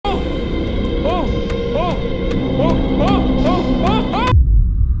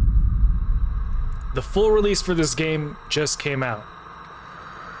The full release for this game just came out.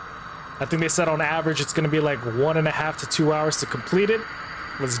 I think they said on average it's gonna be like 1.5 to 2 hours to complete it.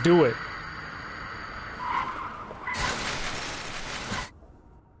 Let's do it.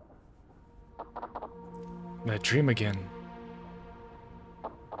 That dream again.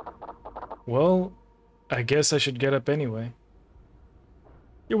 Well, I guess I should get up anyway.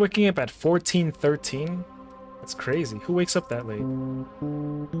 You're waking up at 14:13? That's crazy. Who wakes up that late?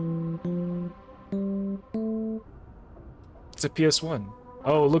 It's a PS1.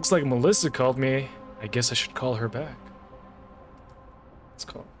 Oh, looks like Melissa called me. I guess I should call her back. Let's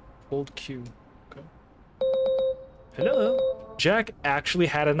call. Hold Q. Okay. Hello? Jack actually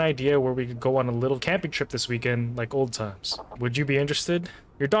had an idea where we could go on a little camping trip this weekend, like old times. Would you be interested?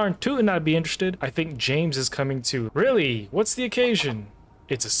 You're darn tootin' I'd be interested. I think James is coming too. Really? What's the occasion?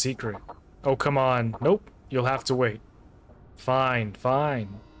 It's a secret. Oh, come on. Nope. You'll have to wait. Fine,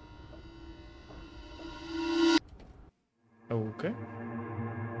 fine. Okay.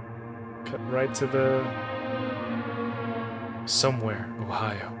 Cut right to the... somewhere,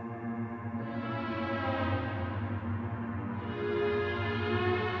 Ohio.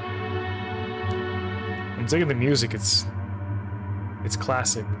 I'm digging the music. It's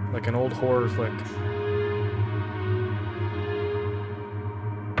classic, like an old horror flick.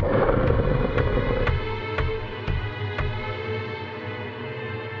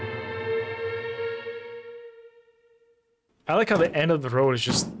 I like how the end of the road is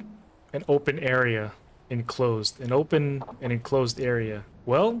just an open area, enclosed. An open and enclosed area.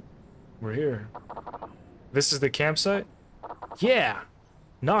 Well, we're here. This is the campsite? Yeah!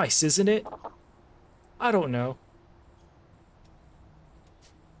 Nice, isn't it? I don't know.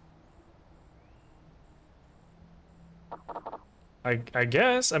 I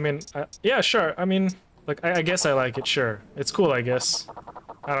guess. I mean, yeah, sure. I mean, like, I guess I like it, sure. It's cool, I guess.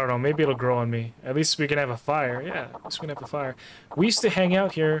 I don't know, maybe it'll grow on me. At least we can have a fire. Yeah, at least we can have a fire. We used to hang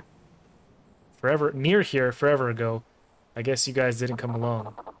out here near here forever ago. I guess you guys didn't come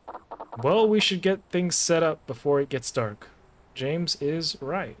along. Well, we should get things set up before it gets dark. James is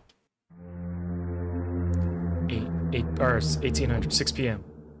right. 1800, 6 p.m.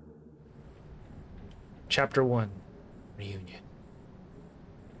 Chapter 1. Reunion.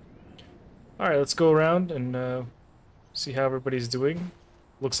 Alright, let's go around and see how everybody's doing.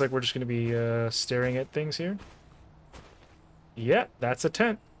 Looks like we're just going to be staring at things here. Yeah, that's a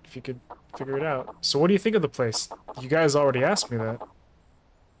tent, if you could figure it out. So what do you think of the place? You guys already asked me that.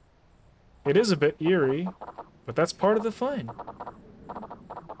 It is a bit eerie, but that's part of the fun.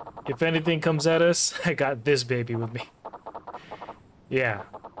 If anything comes at us, I got this baby with me. Yeah.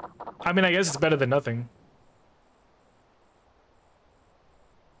 I mean, I guess it's better than nothing.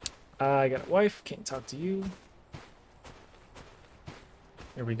 I got a wife, can't talk to you.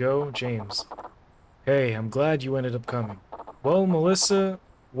 There we go, James. Hey, I'm glad you ended up coming. Well, Melissa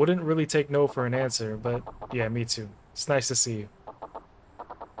wouldn't really take no for an answer, but yeah, me too. It's nice to see you.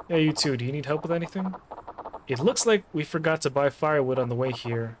 Yeah, you too. Do you need help with anything? It looks like we forgot to buy firewood on the way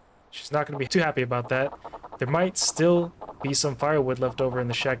here. She's not going to be too happy about that. There might still be some firewood left over in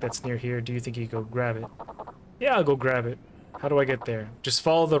the shack that's near here. Do you think you could go grab it? Yeah, I'll go grab it. How do I get there? Just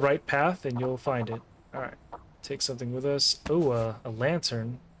follow the right path and you'll find it. Alright. Take something with us. Oh, a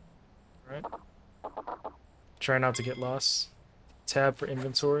lantern. Alright. Try not to get lost. Tab for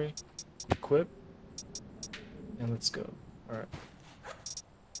inventory. Equip. And let's go. Alright.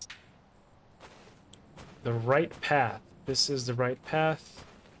 The right path. This is the right path.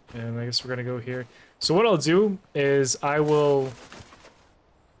 And I guess we're gonna go here. So what I'll do is I will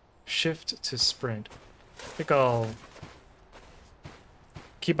shift to sprint. I think I'll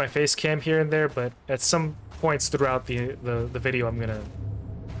keep my face cam here and there, but at some points throughout the video I'm gonna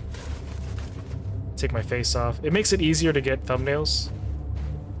take my face off. It makes it easier to get thumbnails.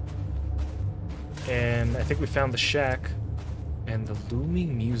 And I think we found the shack, and the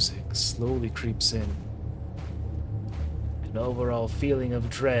looming music slowly creeps in. An overall feeling of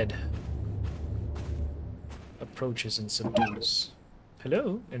dread approaches and subdues.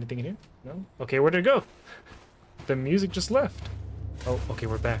 Hello? Anything in here? No? Okay, where'd it go? The music just left. Oh, okay,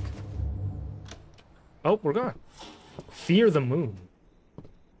 we're back. Oh, we're gone. Fear the moon.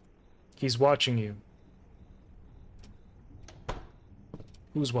 He's watching you.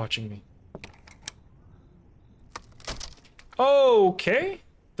 Who's watching me? Okay.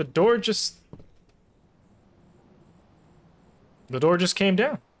 The door just came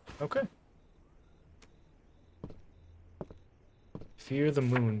down. Okay. Fear the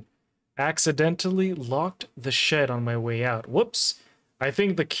moon. Accidentally locked the shed on my way out. Whoops. I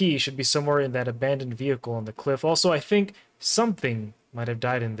think the key should be somewhere in that abandoned vehicle on the cliff. Also, I think something might have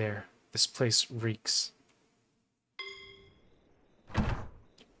died in there. This place reeks.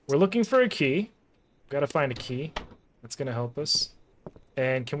 We're looking for a key. Gotta find a key. That's gonna help us.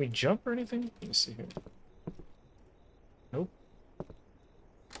 And can we jump or anything? Let me see here. Nope.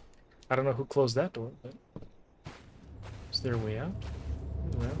 I don't know who closed that door, but... Is there a way out?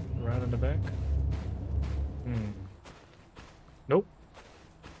 Around in the back? Nope.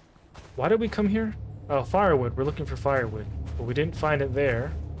 Why did we come here? Oh, firewood. We're looking for firewood. But we didn't find it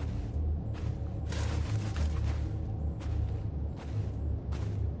there.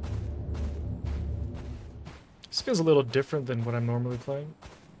 This feels a little different than what I'm normally playing.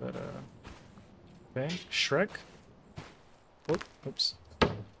 But, okay. Shrek. Oh, oops.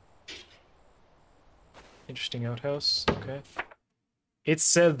 Interesting outhouse. Okay. It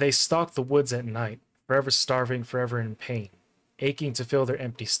said they stalk the woods at night, forever starving, forever in pain, aching to fill their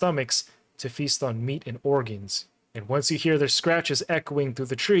empty stomachs, to feast on meat and organs. And once you hear their scratches echoing through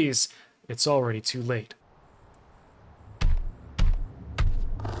the trees, it's already too late.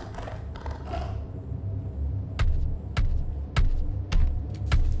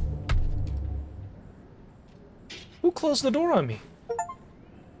 Who closed the door on me?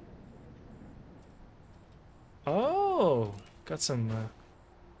 Oh, got some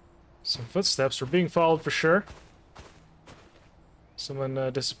footsteps. We're being followed for sure.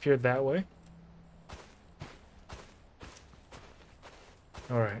 Someone disappeared that way.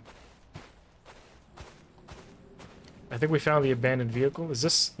 All right. I think we found the abandoned vehicle. Is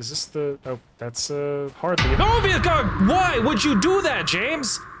this the? Oh, that's hardly. Oh, vehicle! Why would you do that,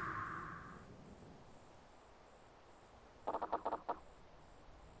 James?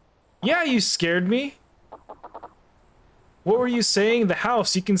 Yeah, you scared me. What were you saying? The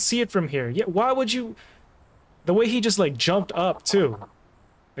house, you can see it from here. Yeah, why would you... The way he just, like, jumped up, too.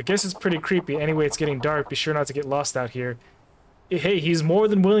 I guess it's pretty creepy. Anyway, it's getting dark. Be sure not to get lost out here. Hey, he's more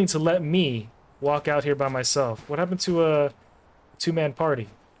than willing to let me walk out here by myself. What happened to a two-man party?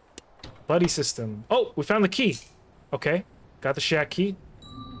 Buddy system. Oh, we found the key. Okay, got the shack key.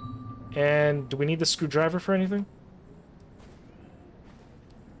 And do we need the screwdriver for anything?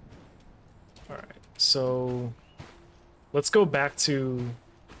 Alright, so... Let's go back to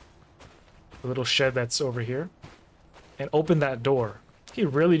the little shed that's over here and open that door. He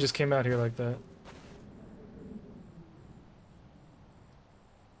really just came out here like that.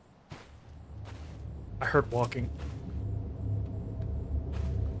 I heard walking.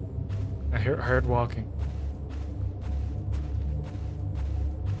 I heard walking.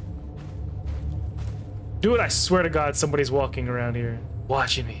 Dude, I swear to God, somebody's walking around here,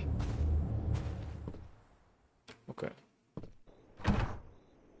 watching me. Okay.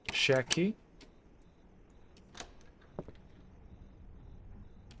 Shack key.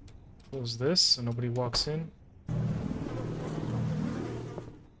 Close this so nobody walks in.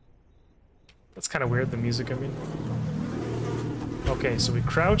 That's kind of weird, the music, I mean. Okay, so we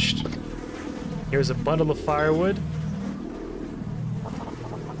crouched. Here's a bundle of firewood.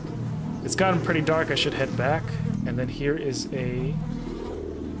 It's gotten pretty dark, I should head back. And then here is a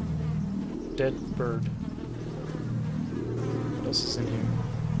dead bird. What else is in here?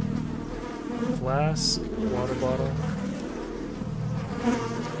 Flask, water bottle.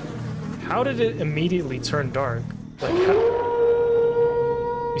 How did it immediately turn dark? Like, how...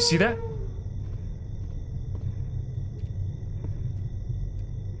 You see that?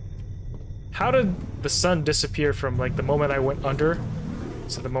 How did the sun disappear from, like, the moment I went under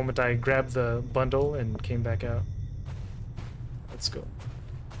to the moment I grabbed the bundle and came back out? Let's go.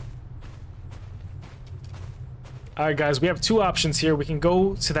 Alright guys, we have two options here. We can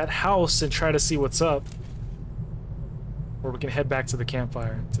go to that house and try to see what's up. Or we can head back to the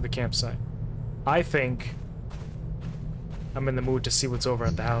campfire, to the campsite. I think I'm in the mood to see what's over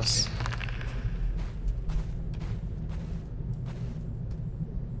at the house.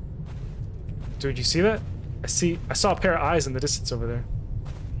 Dude, you see that? I saw a pair of eyes in the distance over there.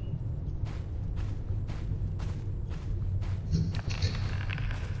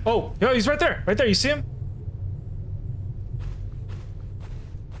 Oh, yo, he's right there. Right there, you see him?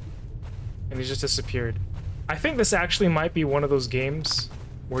 And he just disappeared. I think this actually might be one of those games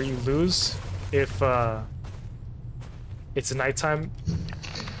where you lose if it's nighttime.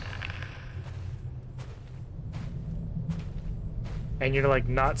 And you're like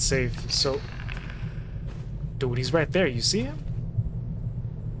not safe. So, dude, he's right there. You see him?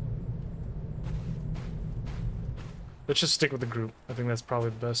 Let's just stick with the group. I think that's probably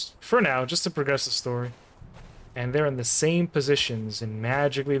the best for now, just to progress the story. And they're in the same positions, and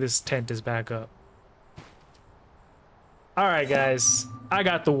magically this tent is back up. Alright guys, I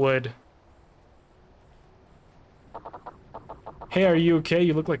got the wood. Hey, are you okay?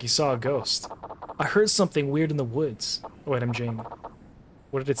 You look like you saw a ghost. I heard something weird in the woods. Wait, I'm Jane.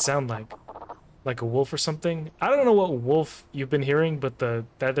 What did it sound like? Like a wolf or something? I don't know what wolf you've been hearing, but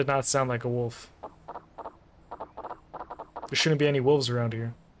that did not sound like a wolf. There shouldn't be any wolves around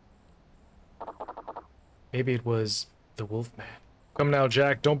here. Maybe it was the Wolfman. Come now,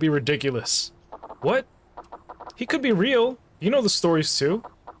 Jack, don't be ridiculous. What? He could be real. You know the stories too.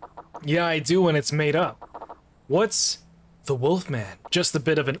 Yeah, I do, and it's made up. What's the Wolfman? Just a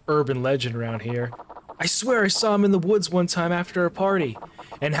bit of an urban legend around here. I swear I saw him in the woods one time after a party.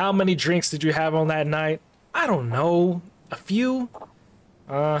 And how many drinks did you have on that night? I don't know. A few?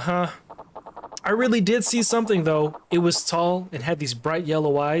 Uh-huh. I really did see something, though. It was tall and had these bright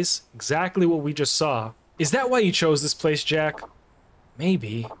yellow eyes. Exactly what we just saw. Is that why you chose this place, Jack?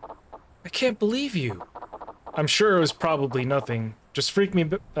 Maybe. I can't believe you. I'm sure it was probably nothing. Just freak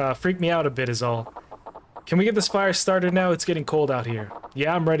me out a bit is all. Can we get this fire started now? It's getting cold out here.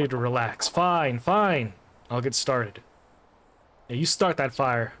 Yeah, I'm ready to relax. Fine, fine. I'll get started. Yeah, you start that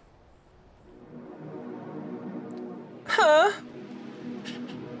fire. Huh?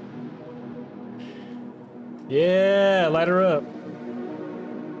 Yeah, light her up.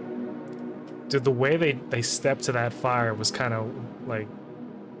 Dude, the way they stepped to that fire was kind of, like...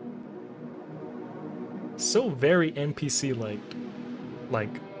 so very NPC-like. Like...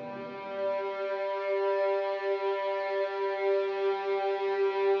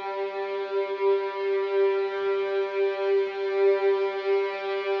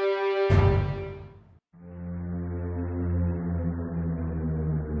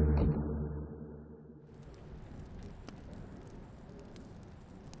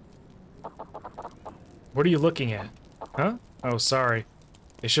 What are you looking at? Huh? Oh, sorry.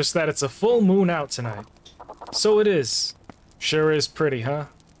 It's just that it's a full moon out tonight. So it is. Sure is pretty, huh?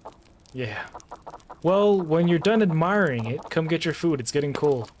 Yeah. Well, when you're done admiring it, come get your food. It's getting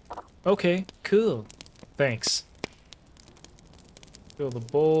cold. Okay, cool. Thanks. Fill the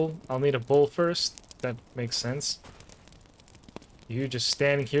bowl. I'll need a bowl first. That makes sense. You just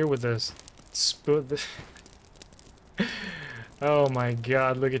standing here with a spoon. Oh my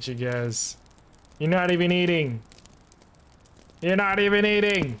god, look at you guys. You're not even eating. You're not even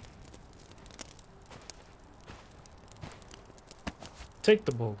eating. Take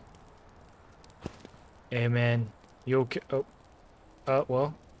the bowl. Hey man, you okay? Oh,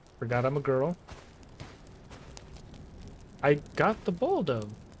 well, forgot I'm a girl. I got the bowl though.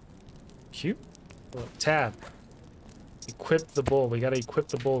 Cute. Oh, tab. Equip the bowl. We gotta equip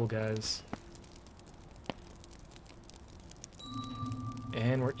the bowl, guys.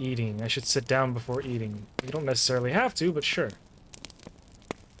 And we're eating. I should sit down before eating. You don't necessarily have to, but sure.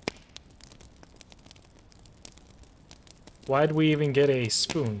 Why'd we even get a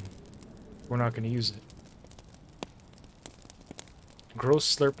spoon? We're not going to use it.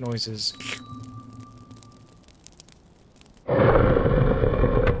 Gross slurp noises.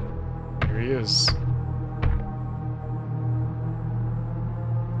 Here he is.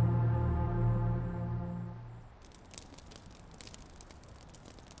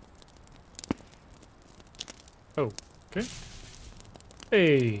 Oh, okay.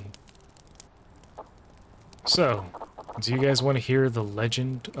 Hey. So, do you guys want to hear the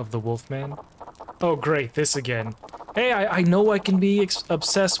legend of the Wolfman? Oh, great, this again. Hey, I know I can be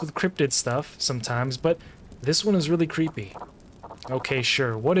obsessed with cryptid stuff sometimes, but this one is really creepy. Okay,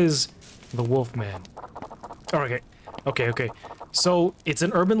 sure. What is the Wolfman? Oh, okay. So, it's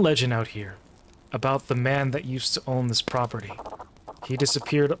an urban legend out here about the man that used to own this property. He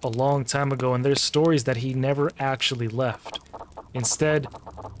disappeared a long time ago, and there's stories that he never actually left. Instead,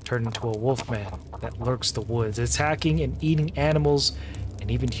 turned into a wolfman that lurks the woods, attacking and eating animals and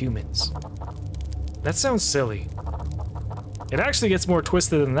even humans. That sounds silly. It actually gets more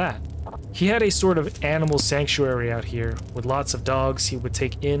twisted than that. He had a sort of animal sanctuary out here, with lots of dogs he would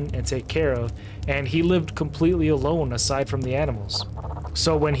take in and take care of, and he lived completely alone aside from the animals.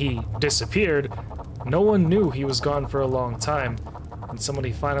 So when he disappeared, no one knew he was gone for a long time. When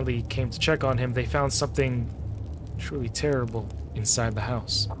somebody finally came to check on him, they found something truly terrible inside the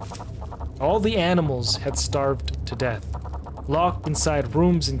house. All the animals had starved to death, locked inside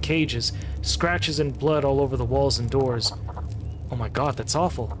rooms and cages, scratches and blood all over the walls and doors. Oh my god, that's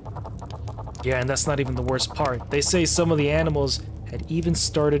awful. Yeah, and that's not even the worst part. They say some of the animals had even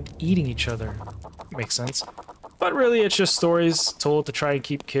started eating each other. Makes sense. But really, it's just stories told to try and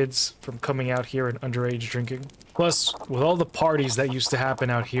keep kids from coming out here and underage drinking. Plus, with all the parties that used to happen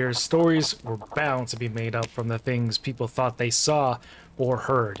out here, stories were bound to be made up from the things people thought they saw or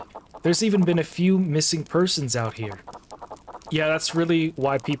heard. There's even been a few missing persons out here. Yeah, that's really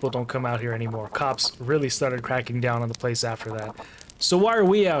why people don't come out here anymore. Cops really started cracking down on the place after that. So why are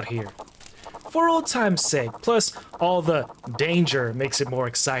we out here? For old time's sake, plus all the danger makes it more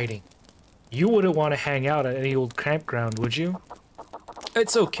exciting. You wouldn't want to hang out at any old campground, would you?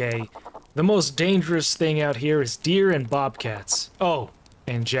 It's okay. The most dangerous thing out here is deer and bobcats. Oh,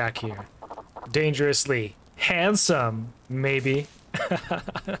 and Jack here. Dangerously handsome, maybe.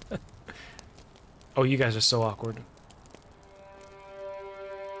 Oh, you guys are so awkward.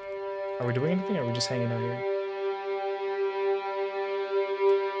 Are we doing anything, or are we just hanging out here?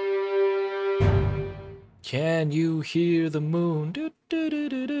 Can you hear the moon? 10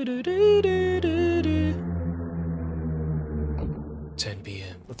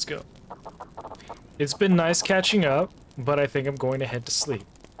 p.m. Let's go. It's been nice catching up, but I think I'm going to head to sleep.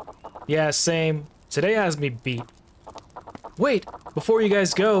 Yeah, same. Today has me beat. Wait, before you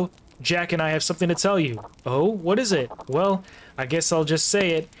guys go, Jack and I have something to tell you. Oh, what is it? Well, I guess I'll just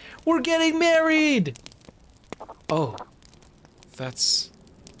say it. We're getting married! Oh, that's,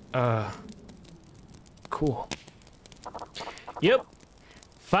 cool. Yep,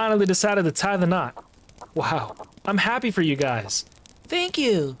 finally decided to tie the knot. Wow, I'm happy for you guys. Thank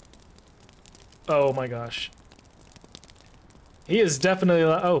you. Oh my gosh. He is definitely,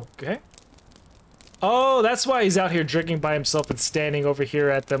 oh, okay. Oh, that's why he's out here drinking by himself and standing over here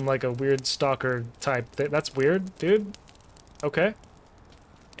at them like a weird stalker type. That's weird, dude. Okay.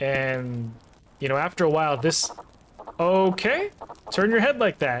 And, you know, after a while, this... Okay. Turn your head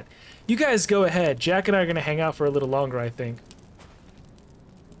like that. You guys go ahead. Jack and I are going to hang out for a little longer, I think.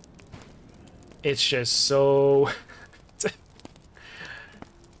 It's just so...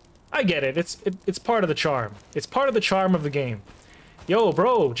 I get it. It's part of the charm. It's part of the charm of the game. Yo,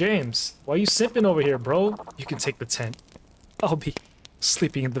 bro, James, why you simping over here, bro? You can take the tent. I'll be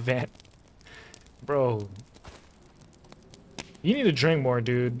sleeping in the van. Bro. You need to drink more,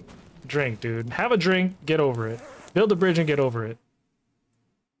 dude. Drink, dude. Have a drink, get over it. Build a bridge and get over it.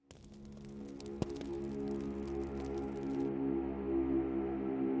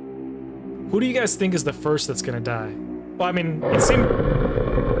 Who do you guys think is the first that's gonna die? Well, I mean,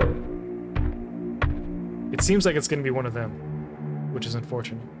 it seems like it's gonna be one of them. Which is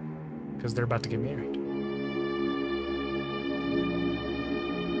unfortunate, because they're about to get married.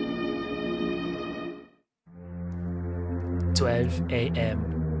 "12 a.m.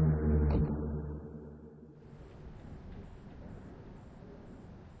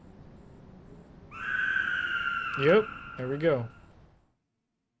 Yep, there we go.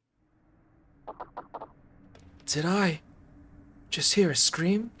 Did I just hear a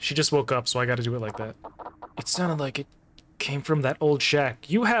scream? She just woke up, so I gotta do it like that. It sounded like it came from that old shack.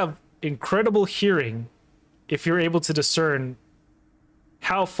 You have incredible hearing if you're able to discern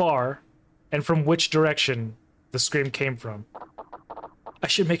how far and from which direction the scream came from. I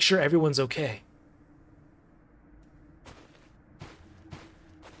should make sure everyone's okay.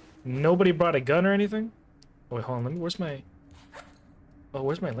 Nobody brought a gun or anything? Oh, wait, hold on, let me, where's my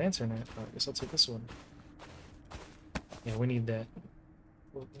lantern at? Oh, I guess I'll take this one. Yeah, we need that.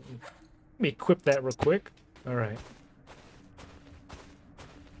 Let me equip that real quick. Alright.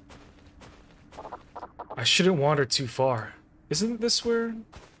 I shouldn't wander too far. Isn't this where...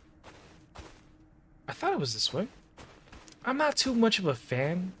 I thought it was this way. I'm not too much of a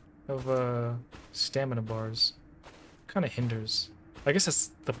fan of stamina bars. Kind of hinders. I guess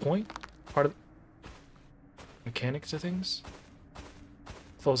that's the point. Part of mechanic to things.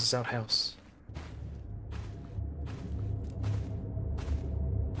 Close this out house.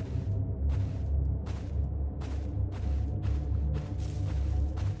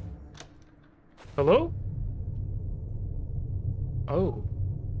 Hello? Oh.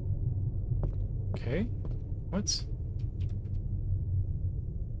 Okay. What?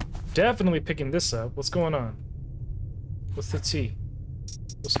 Definitely picking this up. What's going on? What's the T?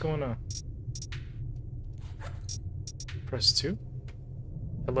 What's going on? Press 2.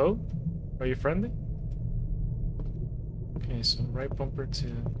 Hello? Are you friendly? Okay, so right bumper to...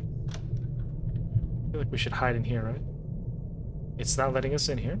 I feel like we should hide in here, right? It's not letting us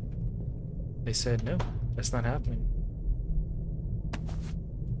in here. They said no, that's not happening.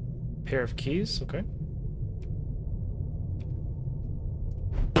 Pair of keys, okay.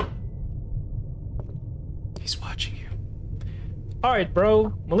 He's watching you. Alright,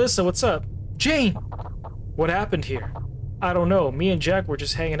 bro. Melissa, what's up? Jane! What happened here? I don't know. Me and Jack were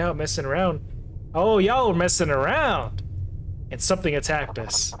just hanging out, messing around. Oh, y'all were messing around! And something attacked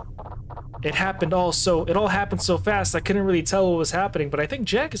us. It all happened so fast, I couldn't really tell what was happening, but I think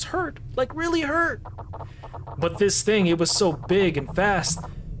Jack is hurt. Like, really hurt. But this thing, it was so big and fast.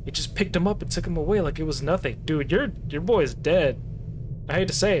 It just picked him up and took him away like it was nothing. Dude, your boy is dead. I hate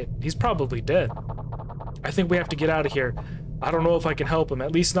to say it. He's probably dead. I think we have to get out of here. I don't know if I can help him,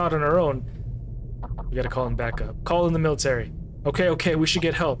 at least not on our own. We gotta call him back up. Call in the military. Okay, we should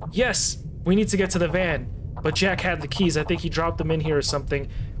get help. Yes! We need to get to the van. But Jack had the keys. I think he dropped them in here or something.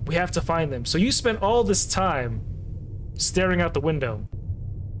 We have to find them. So you spent all this time staring out the window.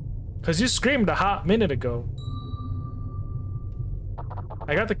 Because you screamed a hot minute ago.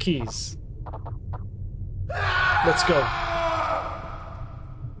 I got the keys. Let's go.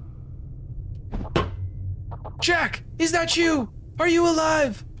 Jack! Is that you? Are you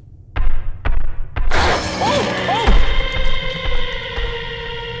alive? Oh!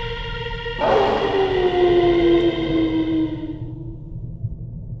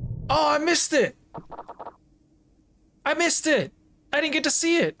 Oh, I missed it! I missed it! I didn't get to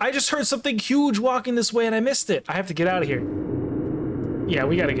see it! I just heard something huge walking this way and I missed it! I have to get out of here. Yeah,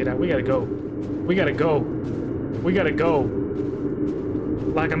 we gotta get out. We gotta go. We gotta go. We gotta go.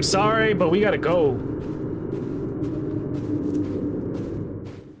 Like, I'm sorry, but we gotta go.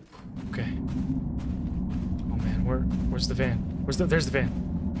 Okay. Oh man, where's the van? There's the van.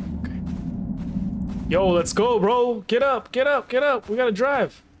 Yo, let's go, bro. Get up, get up, get up. We gotta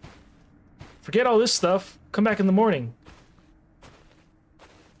drive. Forget all this stuff. Come back in the morning.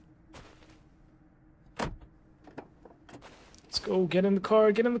 Let's go. Get in the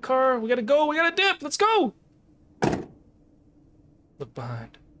car. Get in the car. We gotta go. We gotta dip. Let's go. Look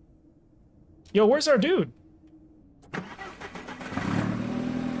behind. Yo, where's our dude? Okay,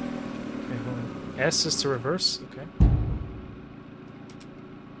 hold on. S is to reverse. Okay.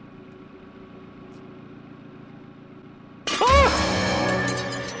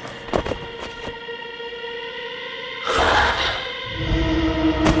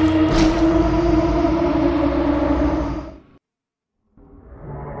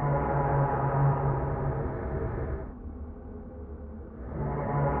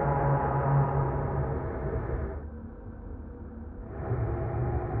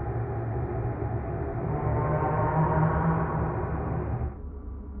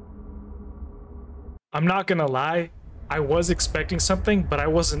 I'm not gonna lie, I was expecting something, but I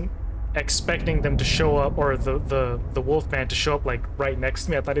wasn't expecting them to show up, or the Wolfman to show up like right next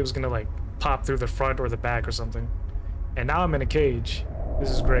to me. I thought he was gonna like pop through the front or the back or something. And now I'm in a cage. This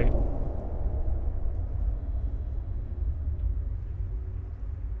is great.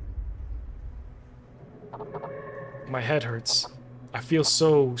 My head hurts. I feel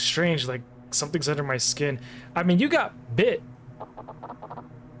so strange, like something's under my skin. I mean, you got bit.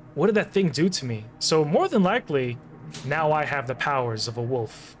 What did that thing do to me? So more than likely, now I have the powers of a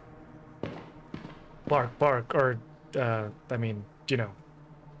wolf. Bark, bark, or, I mean, you know.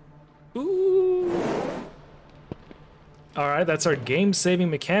 Ooh. Alright, that's our game-saving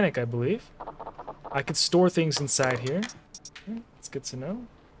mechanic, I believe. I could store things inside here. That's good to know.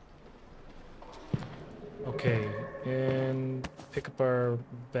 Okay, and pick up our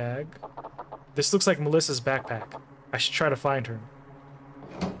bag. This looks like Melissa's backpack. I should try to find her.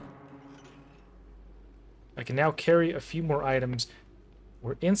 I can now carry a few more items.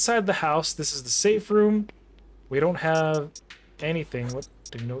 We're inside the house. This is the safe room. We don't have anything. What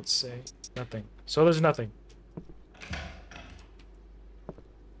do notes say? Nothing. So there's nothing.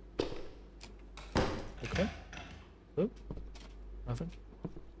 Okay. Oop. Nothing.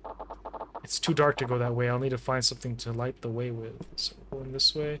 It's too dark to go that way. I'll need to find something to light the way with. So going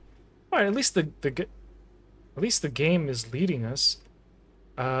this way. All right. At least the game is leading us.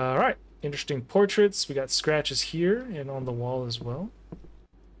 All right. Interesting portraits. We got scratches here and on the wall as well.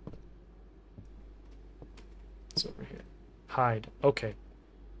 It's over here. Hide. Okay.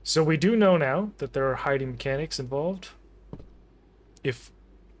 So we do know now that there are hiding mechanics involved. If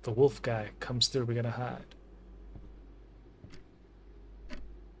the wolf guy comes through, we're gonna hide.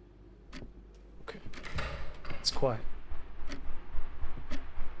 Okay. It's quiet.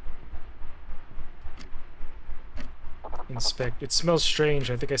 Inspect. It smells strange.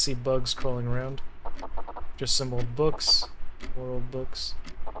 I think I see bugs crawling around. Just some old books. More old books.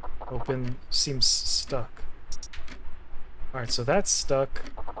 Open. Seems stuck. Alright, so that's stuck.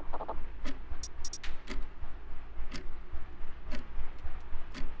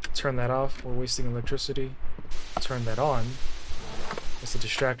 Turn that off. We're wasting electricity. Turn that on. That's a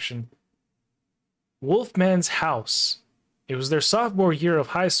distraction. Wolfman's house. It was their sophomore year of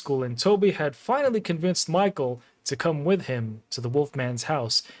high school, and Toby had finally convinced Michael to come with him to the Wolfman's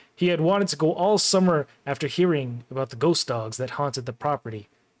house. He had wanted to go all summer after hearing about the ghost dogs that haunted the property.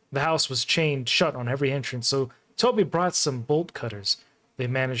 The house was chained shut on every entrance, so Toby brought some bolt cutters. They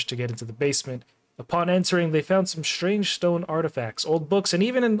managed to get into the basement Upon entering, they found some strange stone artifacts, old books, and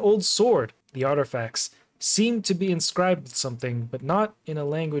even an old sword. The artifacts seemed to be inscribed with something, but not in a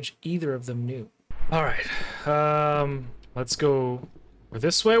language either of them knew. All right, let's go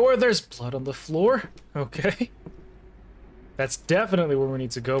this way where there's blood on the floor. Okay. That's definitely where we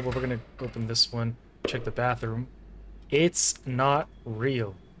need to go, but we're gonna open this one, check the bathroom. It's not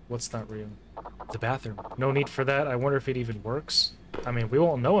real. What's not real? The bathroom. No need for that. I wonder if it even works. I mean, we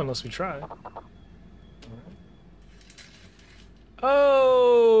won't know unless we try.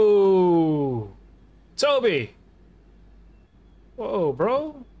 Oh! Toby! Whoa,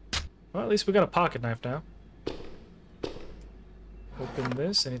 bro. Well, at least we got a pocket knife now. Open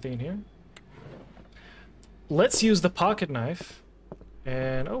this. Anything in here? Let's use the pocket knife.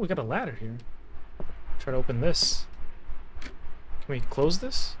 And, oh, we got a ladder here. Try to open this. Can we close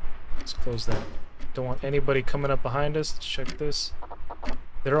this? Let's close that. Don't want anybody coming up behind us. Let's check this.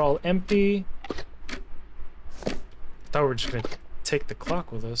 They're all empty. Thought we were just gonna take the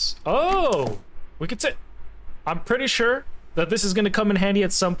clock with us. Oh! We could take... I'm pretty sure that this is gonna come in handy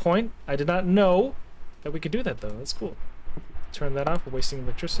at some point. I did not know that we could do that, though. That's cool. Turn that off. We're wasting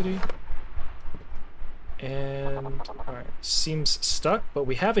electricity. And... alright. Seems stuck, but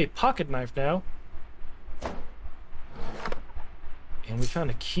we have a pocket knife now. And we found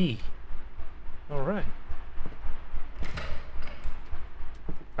a key. Alright.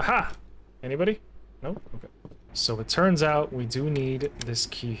 Aha! Anybody? No? Okay. So it turns out we do need this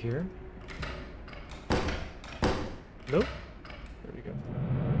key here. Nope. There we go.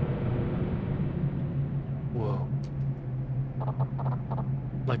 Whoa.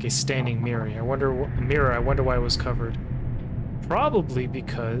 Like a standing mirror. I wonder why it was covered. Probably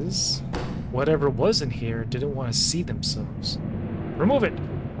because whatever was in here didn't want to see themselves. Remove it!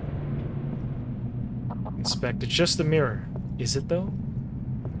 Inspect. It's just a mirror. Is it, though?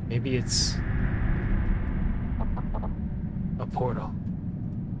 Maybe it's a portal.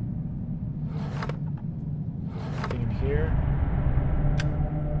 Nothing in here.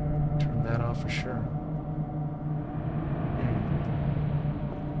 Turn that off for sure.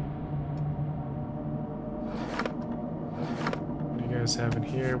 What do you guys have in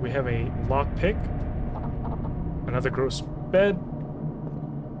here? We have a lockpick. Another gross bed.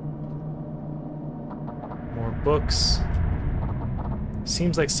 More books.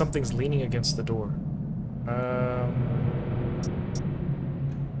 Seems like something's leaning against the door.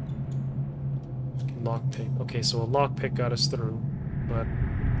 Lockpick. Okay, so a lockpick got us through, but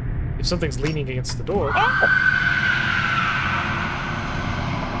if something's leaning against the door...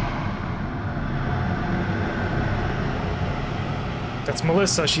 That's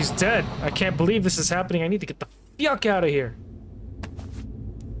Melissa. She's dead. I can't believe this is happening. I need to get the fuck out of here.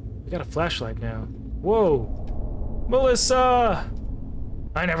 We got a flashlight now. Whoa. Melissa!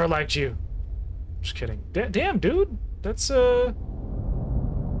 I never liked you. Just kidding. Damn, dude. That's,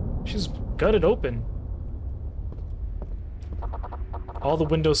 she's gutted open. All the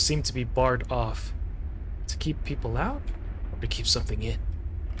windows seem to be barred off. To keep people out? Or to keep something in?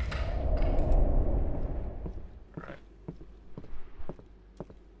 Alright.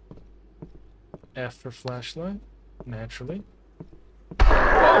 F for flashlight. Naturally.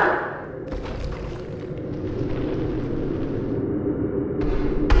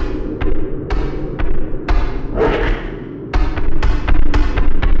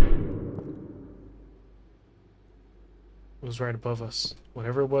 Was right above us.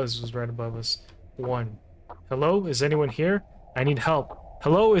 Whatever it was right above us. 1. Hello? Is anyone here? I need help.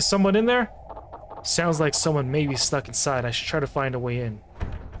 Hello? Is someone in there? Sounds like someone may be stuck inside. I should try to find a way in.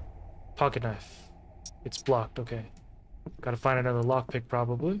 Pocket knife. It's blocked. Okay. Gotta find another lockpick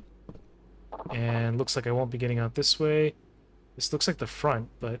probably. And looks like I won't be getting out this way. This looks like the front,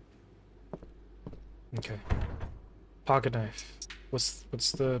 but... okay. Pocket knife. What's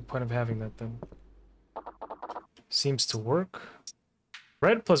the point of having that then? Seems to work.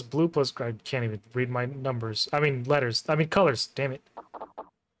 Red plus blue plus... I can't even read my numbers. I mean, letters. I mean, colors. Damn it.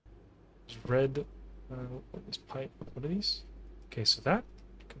 Red... what is pipe? What are these? Okay, so that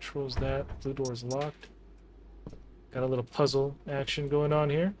controls that. Blue door is locked. Got a little puzzle action going on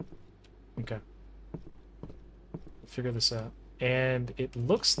here. Okay. Figure this out. And it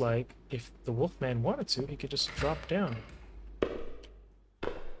looks like if the Wolfman wanted to, he could just drop down.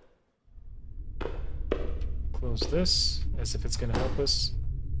 Close this, as if it's going to help us.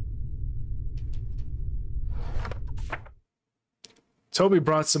 Toby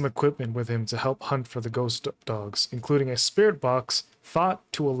brought some equipment with him to help hunt for the ghost dogs, including a spirit box thought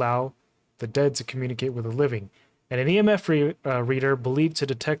to allow the dead to communicate with the living, and an EMF reader believed to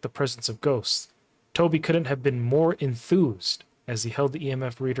detect the presence of ghosts. Toby couldn't have been more enthused as he held the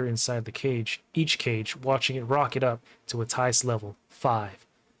EMF reader inside the cage, each cage, watching it rocket up to its highest level, 5.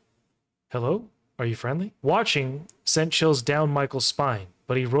 Hello? Are you friendly? Watching sent chills down Michael's spine,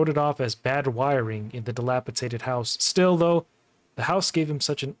 but he wrote it off as bad wiring in the dilapidated house. Still, though, the house gave him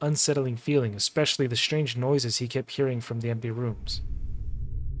such an unsettling feeling, especially the strange noises he kept hearing from the empty rooms.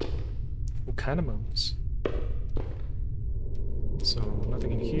 What kind of moans? So,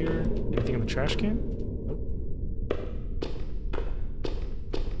 nothing in here. Anything in the trash can? Nope.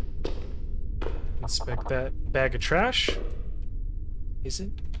 Inspect that bag of trash. Is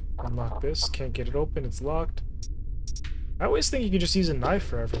it? Unlock this. Can't get it open. It's locked. I always think you could just use a knife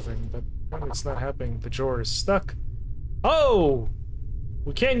for everything, but apparently it's not happening. The drawer is stuck. Oh!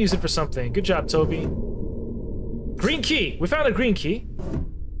 We can use it for something. Good job, Toby. Green key! We found a green key.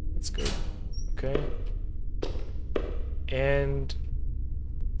 That's good. Okay. And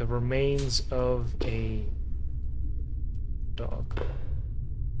the remains of a dog.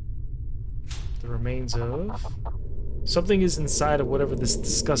 The remains of... Something is inside of whatever this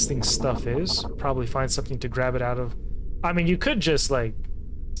disgusting stuff is. Probably find something to grab it out of. I mean, you could just, like...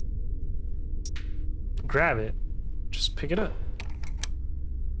 grab it. Just pick it up.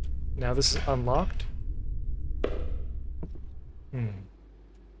 Now this is unlocked.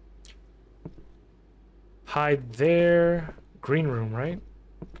 Hide there. Green room, right?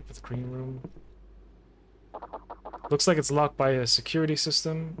 Go for the green room. Looks like it's locked by a security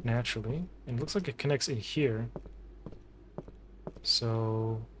system, naturally. And it looks like it connects in here.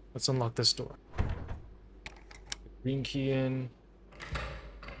 So, let's unlock this door. Green key in.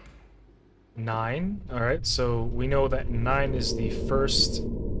 9. Alright, so we know that 9 is the first...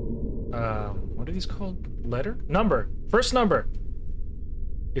 what are these called? Letter? Number! First number!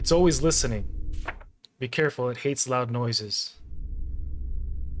 It's always listening. Be careful, it hates loud noises.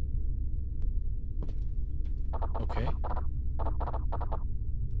 Okay.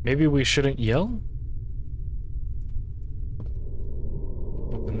 Maybe we shouldn't yell?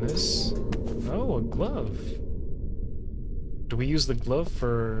 Open this. Oh, a glove. Do we use the glove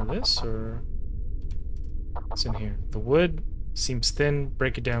for this, or... What's in here? The wood seems thin.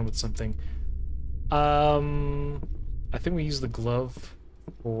 Break it down with something. I think we use the glove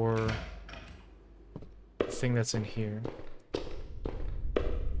for... thing that's in here.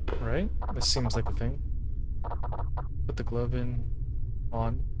 Right? This seems like the thing. Put the glove in.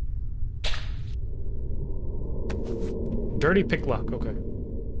 On. Dirty pick lock, okay.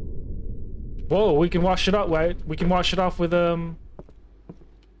 Whoa, we can wash it off. We can wash it off with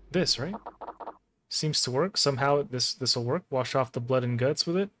this, right? Seems to work. Somehow this will work. Wash off the blood and guts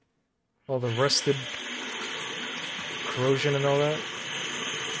with it. All the rusted corrosion and all that.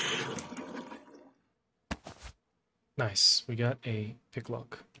 Nice. We got a pick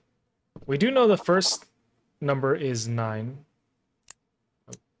lock. We do know the first number is 9.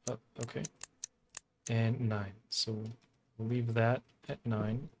 Oh, okay. And 9. So we'll leave that at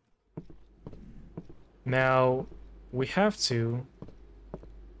 9. Now, we have to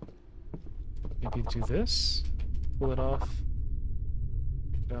maybe do this. Pull it off.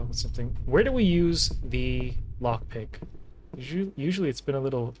 Pick it out with something. Where do we use the lockpick? Usually it's been a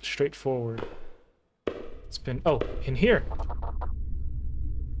little straightforward. It's been... Oh, in here!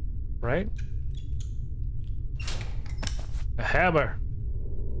 Right? A hammer!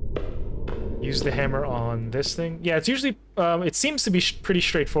 Use the hammer on this thing. Yeah, it's usually... it seems to be pretty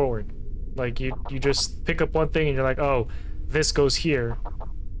straightforward. Like, you just pick up one thing and you're like, oh, this goes here.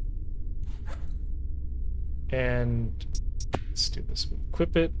 And... let's do this. We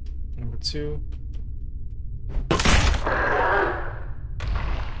equip it. Number 2.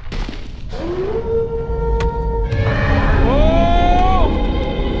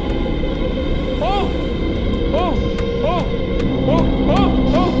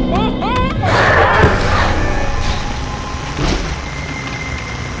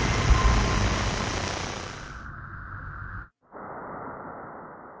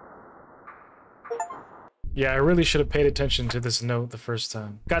 Yeah, I really should have paid attention to this note the first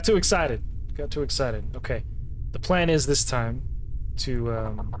time. Got too excited. Got too excited. Okay. The plan is this time to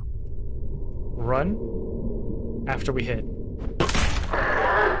run after we hit.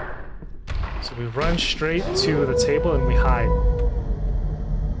 So we run straight to the table and we hide.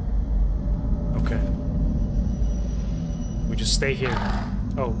 Okay. We just stay here.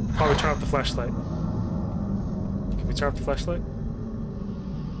 Oh, probably turn off the flashlight. Can we turn off the flashlight?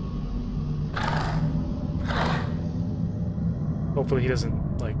 Hopefully he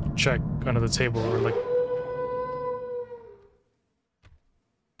doesn't, like, check under the table or, like...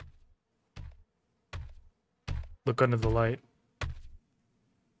 look under the light.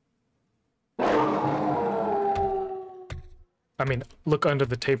 I mean, look under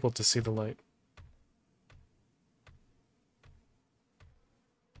the table to see the light.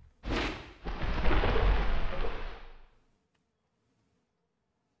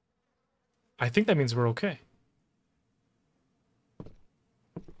 I think that means we're okay.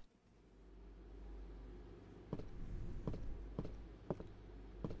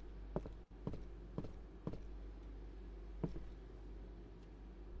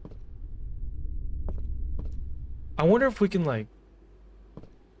 I wonder if we can, like,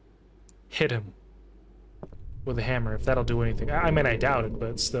 hit him with a hammer, if that'll do anything. I mean, I doubt it,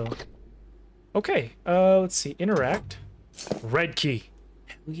 but still. Okay, let's see. Interact. Red key.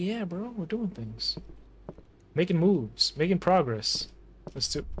 Hell yeah, bro. We're doing things. Making moves. Making progress.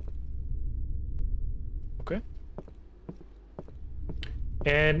 Let's do... Okay.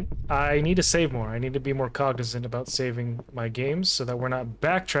 And I need to save more. I need to be more cognizant about saving my games so that we're not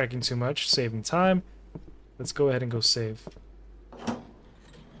backtracking too much, saving time. Let's go ahead and go save.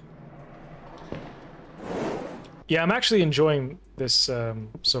 Yeah, I'm actually enjoying this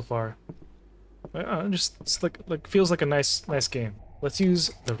so far. Just it's like feels like a nice game. Let's use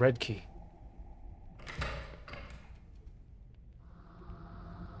the red key.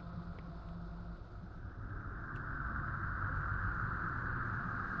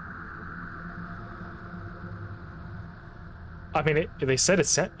 I mean, they said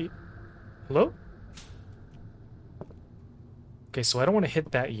it's set. Hello? Okay, so I don't want to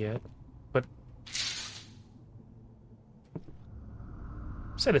hit that yet, but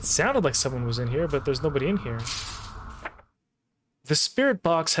said it sounded like someone was in here, but there's nobody in here. The spirit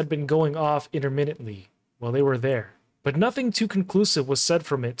box had been going off intermittently while they were there, but nothing too conclusive was said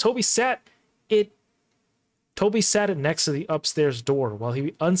from it. Toby sat it next to the upstairs door while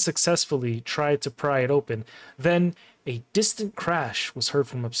he unsuccessfully tried to pry it open. Then a distant crash was heard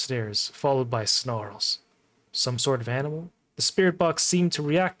from upstairs, followed by snarls. Some sort of animal? The spirit box seemed to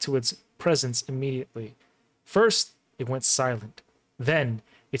react to its presence immediately. First, it went silent. Then,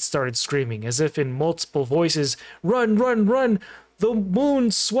 it started screaming, as if in multiple voices, "Run, run, run! The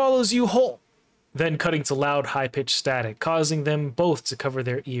moon swallows you whole!" Then cutting to loud, high-pitched static, causing them both to cover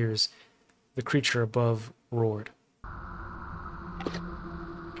their ears. The creature above roared.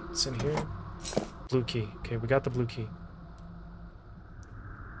 What's in here? Blue key. Okay, we got the blue key.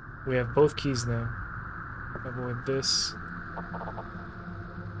 We have both keys now. Avoid this.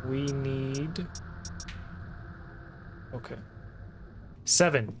 We need... Okay.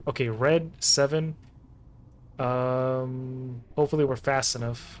 7. Okay, red, 7. Hopefully we're fast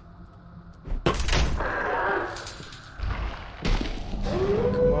enough. Come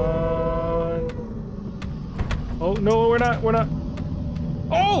on. Oh, no, we're not.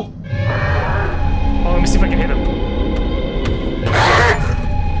 Oh! Oh, let me see if I can hit him.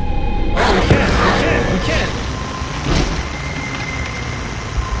 Oh, we can.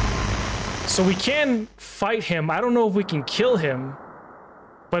 So we can fight him. I don't know if we can kill him,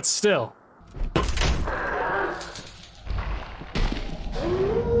 but still.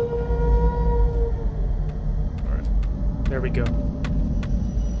 Alright, there we go.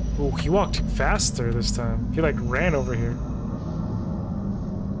 Oh, he walked faster this time. He like ran over here.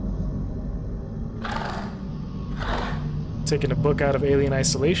 Taking a book out of Alien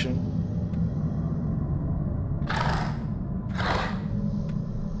Isolation.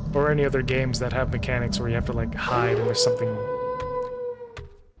 Or any other games that have mechanics where you have to like hide and there's something.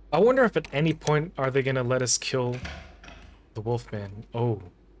 I wonder if at any point are they gonna let us kill the Wolfman. Oh.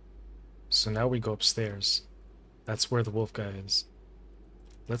 So now we go upstairs. That's where the wolf guy is.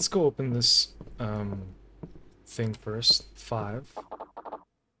 Let's go open this thing first. 5.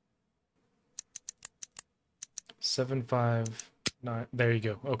 7, 5, 9. There you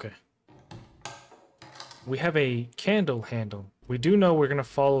go. Okay. We have a candle handle. We do know we're going to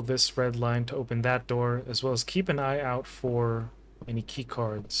follow this red line to open that door, as well as keep an eye out for any key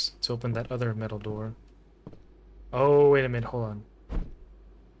cards to open that other metal door. Oh, wait a minute. Hold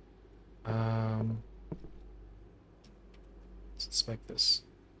on. Let's inspect this.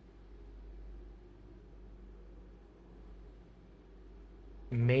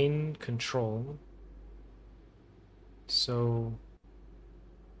 Main control. So,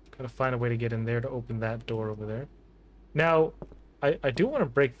 gotta find a way to get in there to open that door over there. Now, I do want to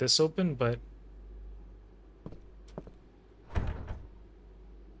break this open, but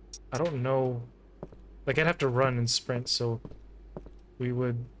I don't know. Like, I'd have to run and sprint, so we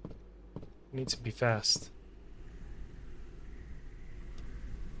would need to be fast.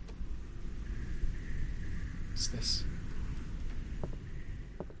 What's this?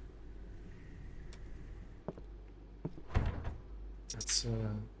 That's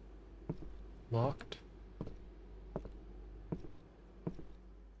locked.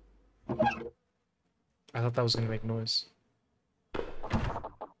 I thought that was gonna make noise.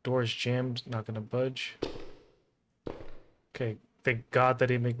 Door is jammed, not gonna budge. Okay, thank God that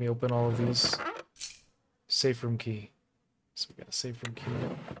didn't make me open all of these. Safe room key. So we got a safe room key.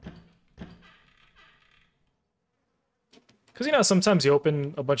 Because, you know, sometimes you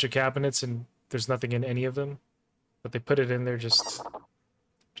open a bunch of cabinets and there's nothing in any of them. But they put it in there just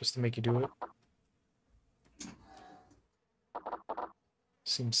to make you do it.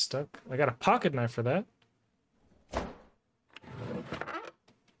 Seems stuck. I got a pocket knife for that.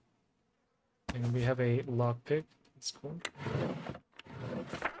 And we have a lockpick. That's cool.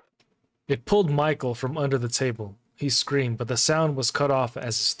 It pulled Michael from under the table. He screamed, but the sound was cut off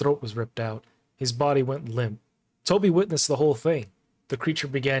as his throat was ripped out. His body went limp. Toby witnessed the whole thing. The creature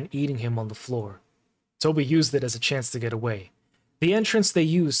began eating him on the floor. Toby used it as a chance to get away. The entrance they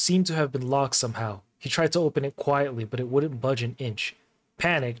used seemed to have been locked somehow. He tried to open it quietly, but it wouldn't budge an inch.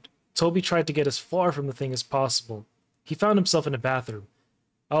 Panicked, Toby tried to get as far from the thing as possible. He found himself in a bathroom.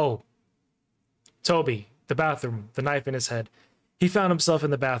 Oh. Toby, the bathroom, the knife in his head. He found himself in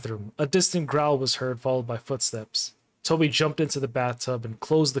the bathroom. A distant growl was heard, followed by footsteps. Toby jumped into the bathtub and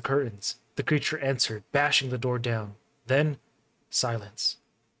closed the curtains. The creature entered, bashing the door down. Then, silence.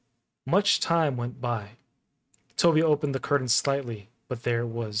 Much time went by. Toby opened the curtains slightly, but there it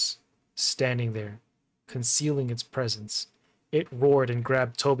was, standing there, concealing its presence. It roared and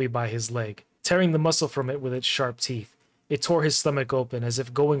grabbed Toby by his leg, tearing the muscle from it with its sharp teeth. It tore his stomach open, as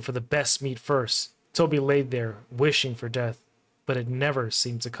if going for the best meat first. Toby laid there, wishing for death, but it never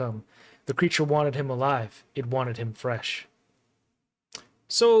seemed to come. The creature wanted him alive. It wanted him fresh.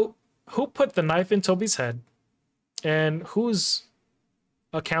 So, who put the knife in Toby's head? And who's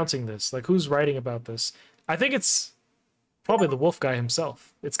accounting this? Like, who's writing about this? I think it's probably the wolf guy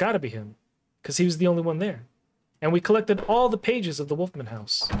himself. It's got to be him, because he was the only one there. And we collected all the pages of the Wolfman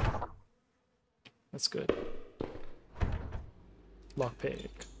house. That's good. Lockpick.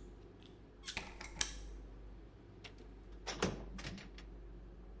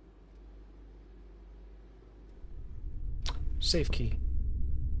 Safe key.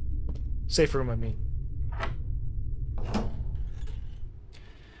 Safe room, I mean.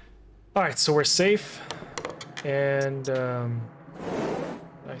 Alright, so we're safe. And,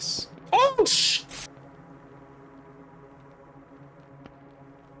 nice. Oh, shh!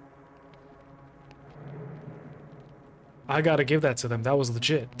 I gotta give that to them. That was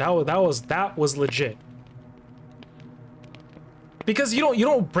legit. That was legit. Because you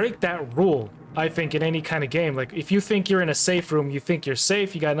don't break that rule, I think, in any kind of game. Like, if you think you're in a safe room, you think you're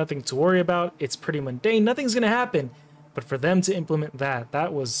safe, you got nothing to worry about, it's pretty mundane, nothing's gonna happen. But for them to implement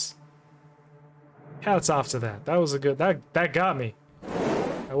that was... hats off to that. That was a good... That got me.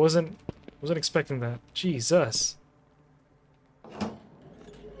 I wasn't expecting that. Jesus.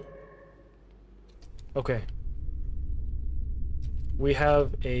 Okay. We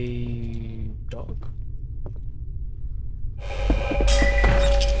have a dog.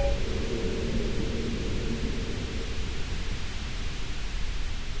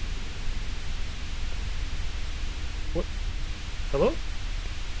 What? Hello?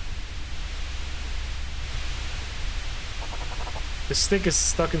 The stick is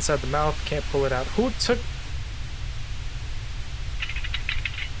stuck inside the mouth, can't pull it out. Who took...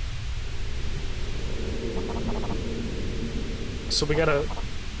 So we got a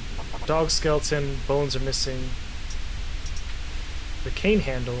dog skeleton, bones are missing. The cane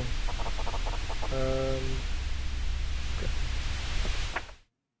handle. Okay.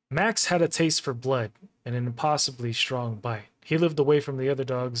 Max had a taste for blood and an impossibly strong bite. He lived away from the other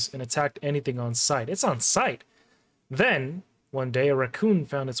dogs and attacked anything on sight. It's on sight! Then, one day, a raccoon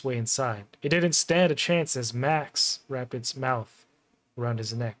found its way inside. It didn't stand a chance as Max wrapped its mouth around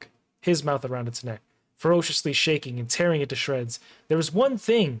his neck. His mouth around its neck, ferociously shaking and tearing it to shreds. There was one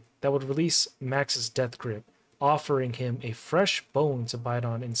thing that would release Max's death grip, offering him a fresh bone to bite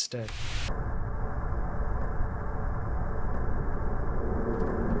on instead.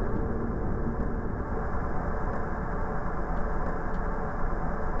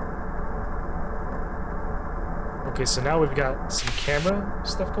 Okay, so now we've got some camera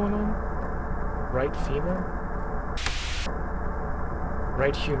stuff going on. Right femur.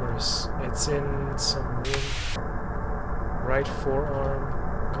 Right humerus. It's in some room. Right forearm.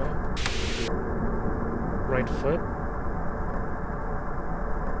 Okay. Right foot.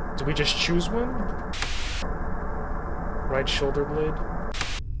 Do we just choose one? Right shoulder blade.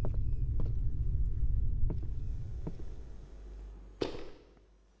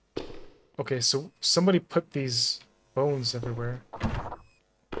 Okay, so somebody put these bones everywhere.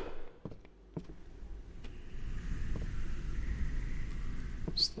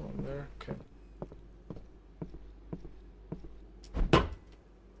 Still in there, okay.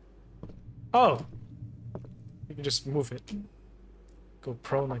 Oh! You can just move it. Go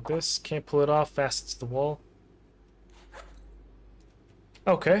prone like this. Can't pull it off. Fastens the wall.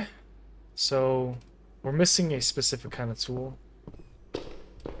 Okay. So, we're missing a specific kind of tool.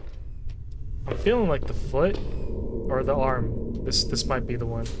 I'm feeling like the foot or the arm. This might be the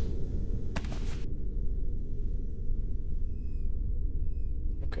one.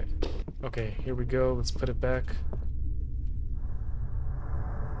 Okay. Okay, here we go. Let's put it back.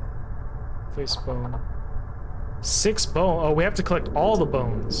 Place bone. 6 bone. Oh, we have to collect all the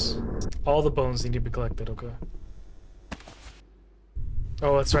bones. All the bones need to be collected, okay.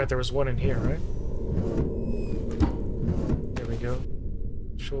 Oh, that's right, there was one in here, right? There we go.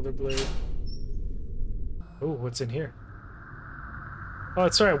 Shoulder blade. Oh, what's in here? Oh,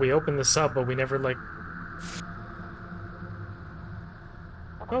 it's alright, we opened this up, but we never, like...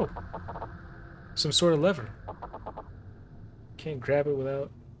 Oh. Some sort of lever. Can't grab it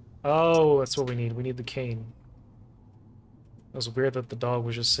without... Oh, that's what we need. We need the cane. It was weird that the dog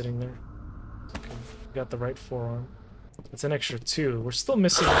was just sitting there. Okay, got the right forearm. It's an extra 2. We're still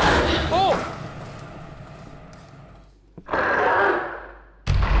missing... Oh!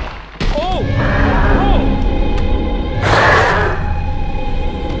 Oh! Oh!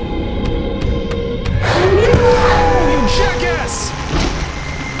 You jackass!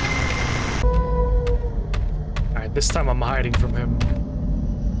 Alright, this time I'm hiding from him.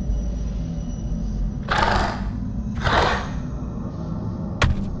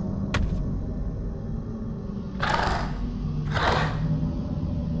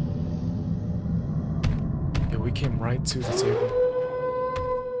 Right to the table.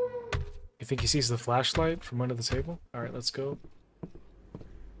 You think he sees the flashlight from under the table? Alright, let's go.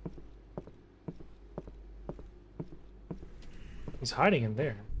 He's hiding in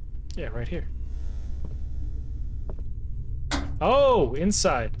there. Yeah, right here. Oh,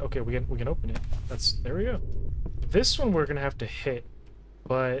 inside. Okay, we can open it. There we go. This one we're gonna have to hit,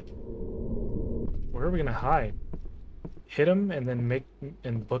 but where are we gonna hide? Hit him and then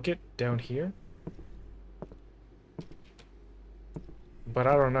book it down here? But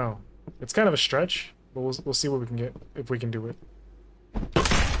I don't know. It's kind of a stretch, but we'll see what we can get, if we can do it.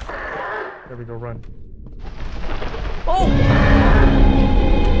 There we go, run. Oh!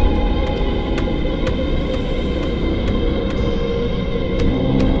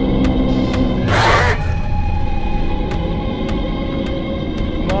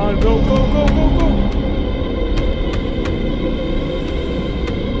 Come on, go, go, go, go, go!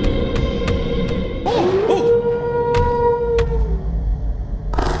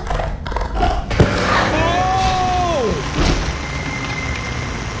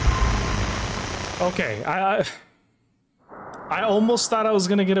 Okay, I almost thought I was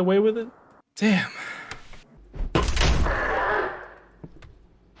gonna get away with it. Damn.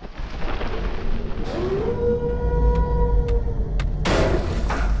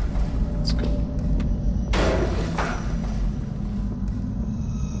 Let's go.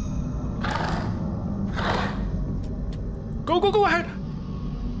 Go ahead.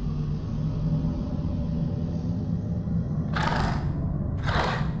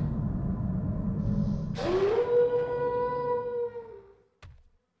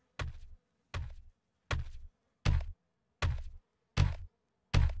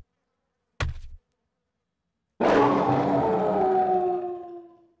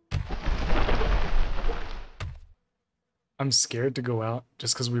 I'm scared to go out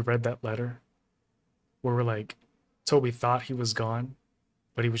just because we read that letter where we're like, Toby thought he was gone,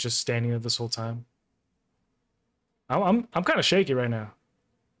 but he was just standing there this whole time. I'm kind of shaky right now.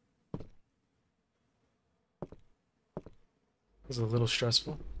 This is a little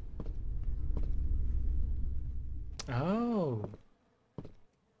stressful. Oh,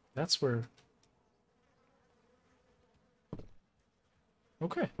 that's where.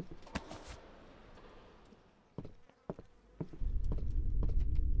 Okay.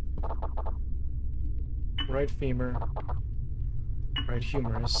 Right femur, right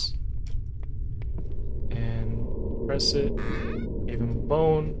humerus, and press it, give him a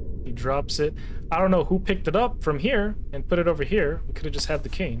bone, he drops it. I don't know who picked it up from here and put it over here. We could have just had the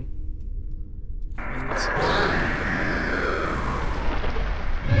cane.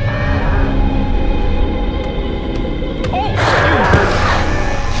 Oh!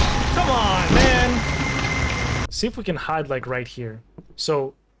 Come on, man! See if we can hide, like, right here.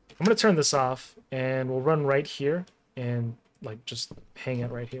 So, I'm gonna turn this off, and we'll run right here, and, like, just hang it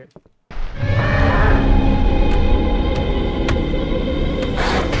right here.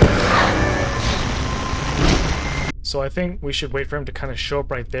 So I think we should wait for him to kind of show up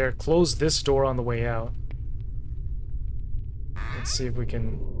right there, close this door on the way out. Let's see if we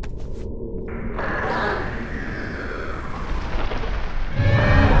can...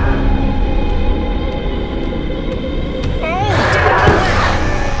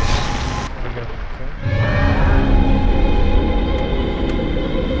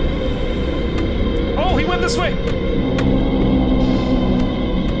 This way!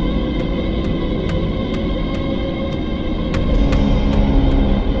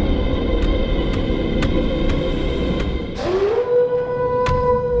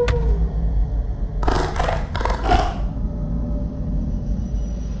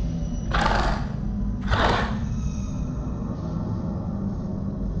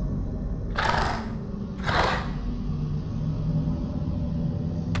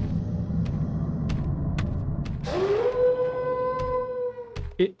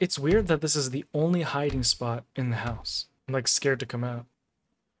 It's weird that this is the only hiding spot in the house. I'm like scared to come out.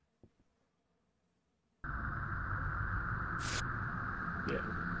 Yeah.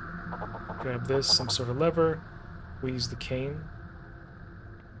 Grab this, some sort of lever. We use the cane.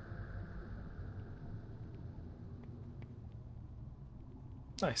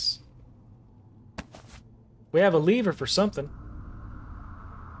 Nice. We have a lever for something.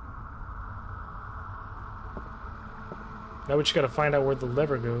 Now we just gotta find out where the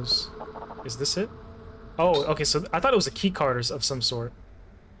lever goes. Is this it? Oh, okay, so I thought it was a key card of some sort.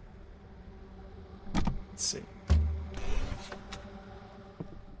 Let's see.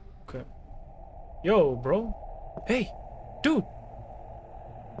 Okay. Yo, bro. Hey, dude.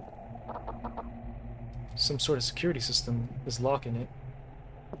 Some sort of security system is locking it.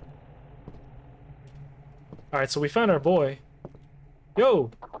 Alright, so we found our boy.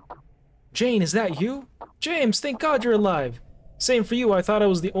 Yo! Jane, is that you? James, thank God you're alive. Same for you, I thought I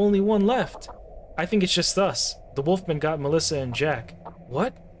was the only one left. I think it's just us. The Wolfman got Melissa and Jack.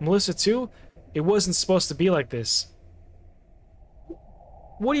 What? Melissa too? It wasn't supposed to be like this.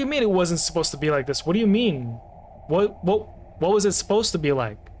 What do you mean it wasn't supposed to be like this? What do you mean? What was it supposed to be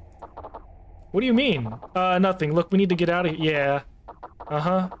like? What do you mean? Nothing. Look, we need to get out of here. Yeah.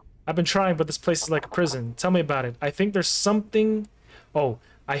 Uh-huh. I've been trying, but this place is like a prison. Tell me about it. I think there's something... Oh,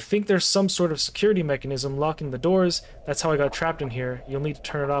 I think there's some sort of security mechanism locking the doors. That's how I got trapped in here. You'll need to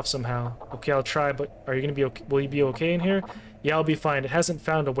turn it off somehow. Okay, I'll try, but are you gonna be okay? Will you be okay in here? Yeah, I'll be fine. It hasn't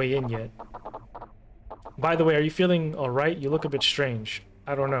found a way in yet. By the way, are you feeling alright? You look a bit strange.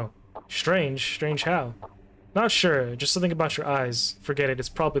 I don't know. Strange? Strange how? Not sure. Just something about your eyes. Forget it. It's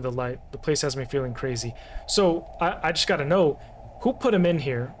probably the light. The place has me feeling crazy. So, I just gotta know, who put him in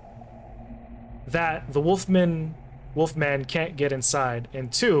here that the Wolfman can't get inside, and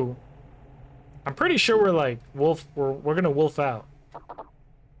two, I'm pretty sure we're like we're gonna wolf out.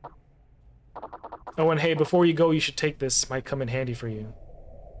 Oh, and hey, before you go, you should take this. Might come in handy for you.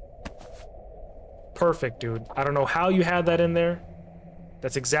 Perfect, dude. I don't know how you had that in there.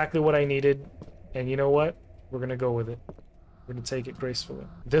 That's exactly what I needed, and you know what? We're gonna go with it. We're gonna take it gracefully.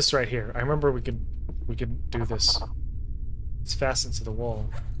 This right here. I remember we could do this. It's fastened to the wall.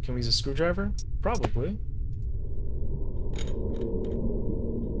 Can we use a screwdriver? Probably.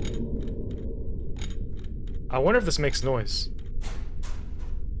 I wonder if this makes noise.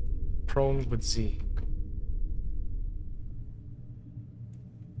 Prone with Z.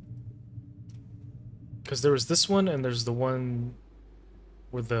 Because there was this one, and there's the one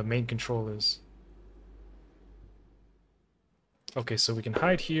where the main control is. Okay, so we can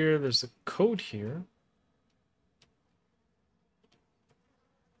hide here. There's a code here.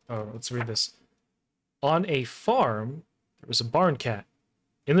 Oh, let's read this. On a farm, there was a barn cat.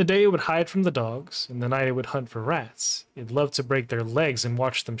 In the day, it would hide from the dogs. In the night, it would hunt for rats. It loved to break their legs and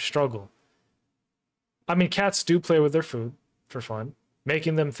watch them struggle. I mean, cats do play with their food for fun,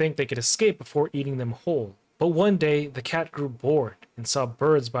 making them think they could escape before eating them whole. But one day, the cat grew bored and saw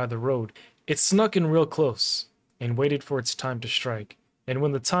birds by the road. It snuck in real close and waited for its time to strike. And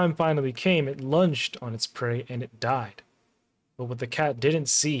when the time finally came, it lunged on its prey and it died. But what the cat didn't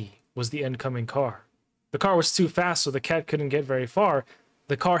see was the incoming car. The car was too fast, so the cat couldn't get very far.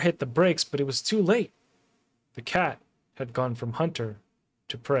 The car hit the brakes, but it was too late. The cat had gone from hunter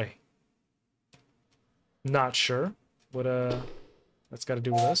to prey. Not sure what that's got to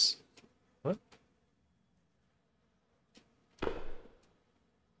do with us. What?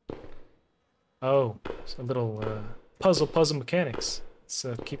 Oh, it's a little puzzle mechanics. Let's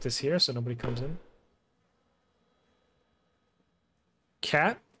keep this here so nobody comes in.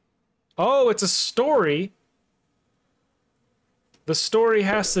 Cat? Oh, it's a story. The story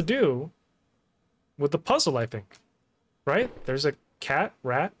has to do with the puzzle, I think. Right? There's a cat,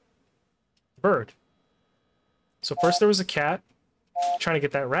 rat, bird. So first there was a cat trying to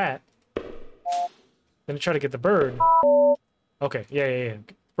get that rat. Then it tried to get the bird. Okay, yeah.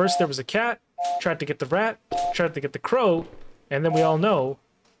 First there was a cat tried to get the rat, tried to get the crow, and then we all know.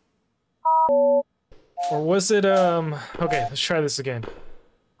 Or was it, okay, let's try this again.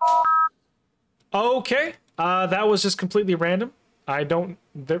 Okay, that was just completely random. I don't,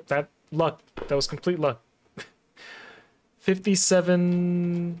 that luck, that was complete luck.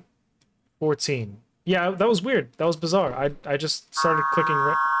 57-14. Yeah, that was weird. That was bizarre. I just started clicking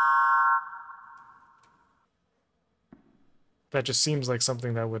that just seems like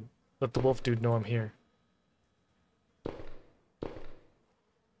something that would let the wolf dude know I'm here.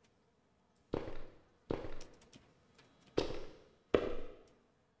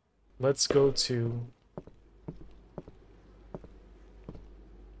 Let's go to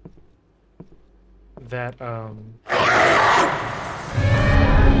that,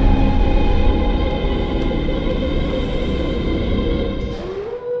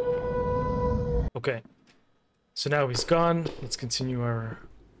 okay. So now he's gone. Let's continue our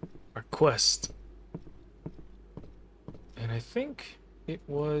quest. And I think it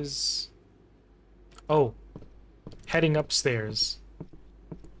was... Oh. Heading upstairs.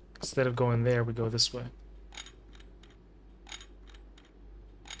 Instead of going there, we go this way.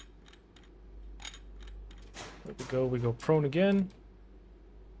 There we go prone again.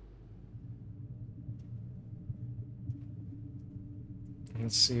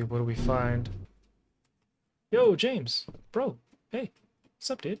 Let's see, what do we find? Yo, James, bro, hey, what's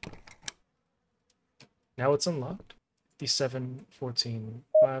up, dude? Now it's unlocked. 57-14,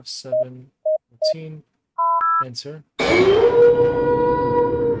 5-7-14, enter.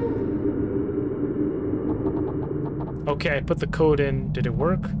 Okay, I put the code in. Did it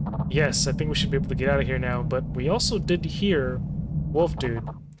work? Yes, I think we should be able to get out of here now, but we also did hear Wolf Dude.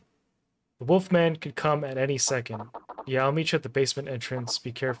 The Wolfman could come at any second. Yeah, I'll meet you at the basement entrance.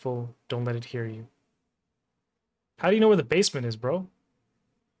 Be careful. Don't let it hear you. How do you know where the basement is, bro?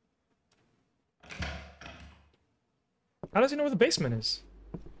 How does he know where the basement is?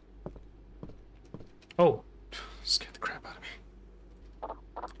 Oh, scared the crap out of me.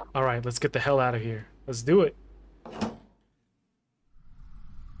 Alright, let's get the hell out of here. Let's do it.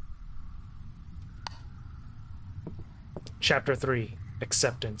 Chapter 3.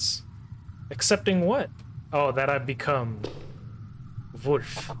 Acceptance. Accepting what? Oh, that I've become...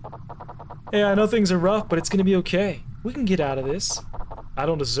 Wolf. Hey, I know things are rough, but it's gonna be okay. We can get out of this. I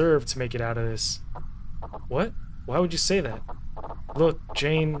don't deserve to make it out of this. What? Why would you say that? Look,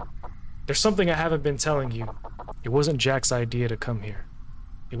 Jane, there's something I haven't been telling you. It wasn't Jack's idea to come here.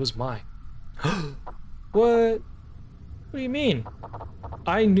 It was mine. What? What do you mean?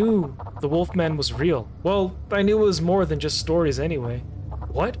 I knew the Wolfman was real. Well, I knew it was more than just stories anyway.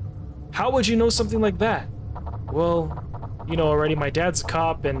 What? How would you know something like that? Well, you know already, my dad's a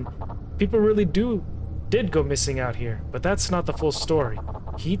cop, and people really did go missing out here, but that's not the full story.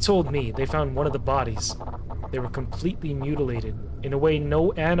 He told me they found one of the bodies. They were completely mutilated, in a way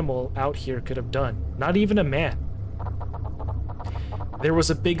no animal out here could have done, not even a man. There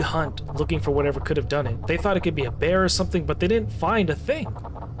was a big hunt, looking for whatever could have done it. They thought it could be a bear or something, but they didn't find a thing.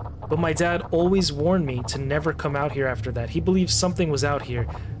 But my dad always warned me to never come out here after that. He believed something was out here.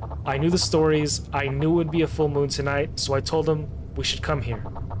 I knew the stories, I knew it would be a full moon tonight, so I told him we should come here.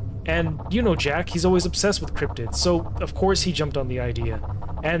 And you know Jack, he's always obsessed with cryptids, so of course he jumped on the idea.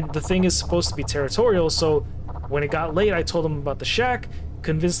 And the thing is supposed to be territorial, so when it got late I told him about the shack,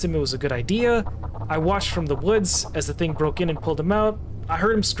 convinced him it was a good idea. I watched from the woods as the thing broke in and pulled him out. I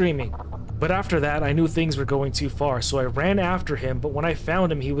heard him screaming. But after that, I knew things were going too far, so I ran after him, but when I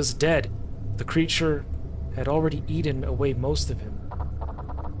found him, he was dead. The creature had already eaten away most of him.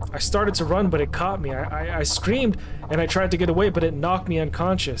 I started to run, but it caught me. I screamed, and I tried to get away, but it knocked me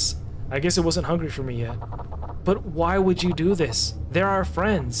unconscious. I guess it wasn't hungry for me yet. But why would you do this? They're our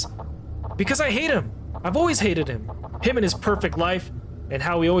friends. Because I hate him. I've always hated him. Him and his perfect life, and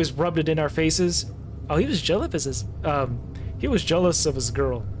how he always rubbed it in our faces. Oh, he was jealous of his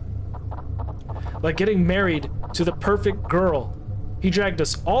girl. Like getting married to the perfect girl. He dragged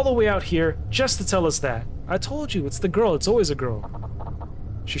us all the way out here just to tell us that. I told you, it's the girl, it's always a girl.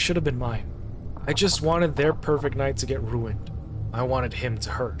 She should have been mine. I just wanted their perfect night to get ruined. I wanted him to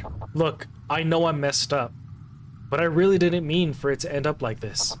hurt. Look, I know I'm messed up, but I really didn't mean for it to end up like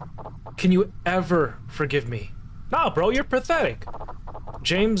this. Can you ever forgive me? Nah, bro, you're pathetic.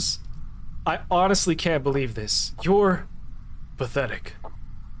 James, I honestly can't believe this. You're pathetic.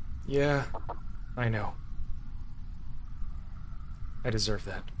 Yeah, I know. I deserve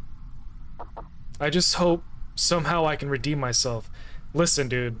that. I just hope somehow I can redeem myself. Listen,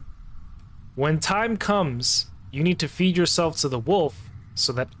 dude. When time comes, you need to feed yourself to the wolf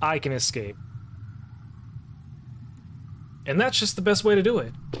so that I can escape. And that's just the best way to do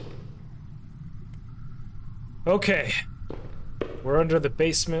it. Okay. We're under the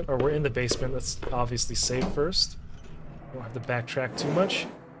basement, or we're in the basement. Let's obviously save first. Don't have to backtrack too much.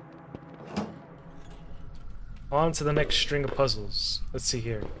 On to the next string of puzzles. Let's see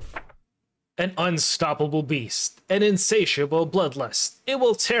here. An unstoppable beast, an insatiable bloodlust. It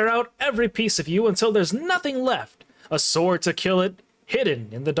will tear out every piece of you until there's nothing left. A sword to kill it, hidden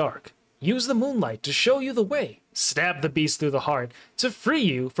in the dark. Use the moonlight to show you the way. Stab the beast through the heart to free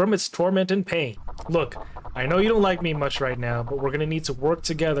you from its torment and pain. Look, I know you don't like me much right now, but we're gonna need to work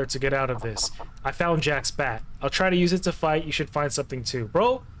together to get out of this. I found Jack's bat. I'll try to use it to fight. You should find something too.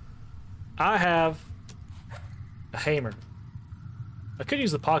 Bro, I have a hammer. I could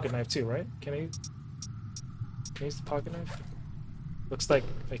use the pocket knife too, right? Can I use the pocket knife? Looks like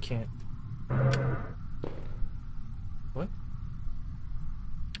I can't. What?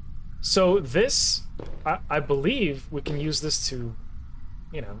 So this, I believe we can use this to,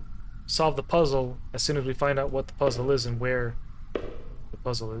 you know, solve the puzzle as soon as we find out what the puzzle is and where the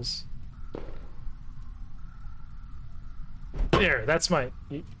puzzle is. There, that's my...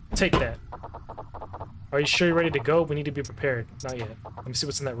 Take that. Are you sure you're ready to go? We need to be prepared. Not yet. Let me see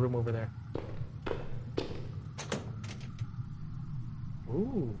what's in that room over there.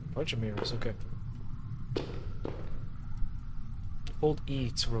 Ooh, bunch of mirrors. Okay. Hold E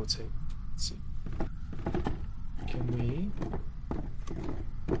to rotate. Let's see. Can we...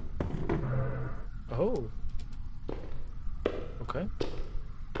 Oh. Okay.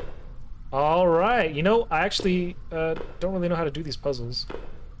 Alright. You know, I actually don't really know how to do these puzzles.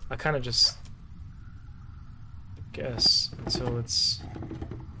 I kind of just guess until it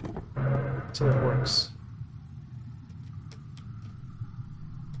works.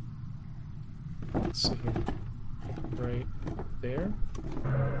 Let's see here. Right there.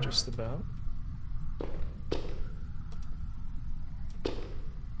 Just about.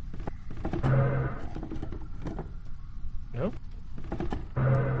 Nope.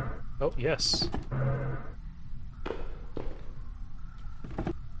 Oh, yes.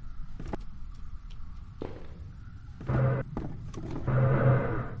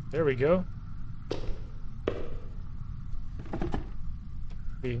 There we go.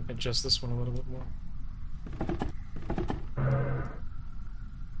 Maybe adjust this one a little bit more.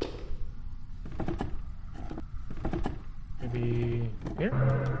 Maybe here?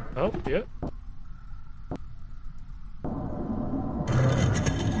 Oh, yeah.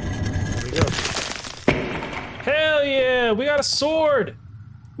 There we go. Hell yeah! We got a sword!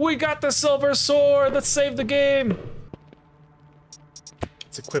 We got the silver sword! Let's save the game!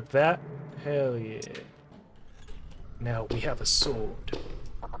 Let's equip that. Hell yeah. Now we have a sword.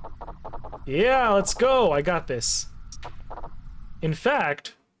 Yeah, let's go! I got this. In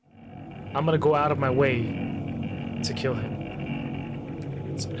fact, I'm gonna go out of my way to kill him.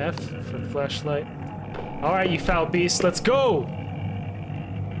 It's F for the flashlight. Alright, you foul beast, let's go!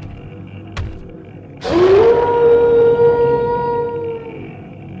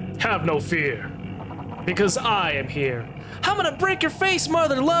 Have no fear, because I am here. I'm gonna break your face,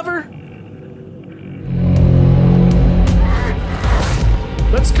 mother lover!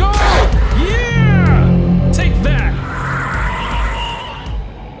 Let's go! Yeah! Take that!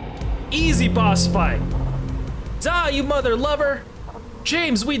 Easy boss fight. Die, you mother lover!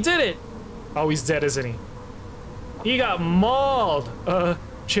 James, we did it! Oh, he's dead, isn't he? He got mauled!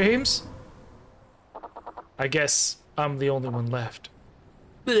 James? I guess I'm the only one left.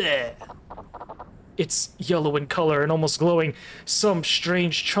 Blech. It's yellow in color and almost glowing. Some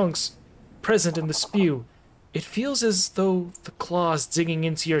strange chunks present in the spew. It feels as though the claws digging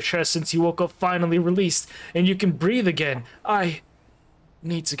into your chest since you woke up finally released and you can breathe again. I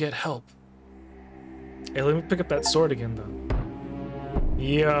need to get help. Hey, let me pick up that sword again, though.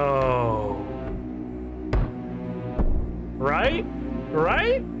 Yo. Right?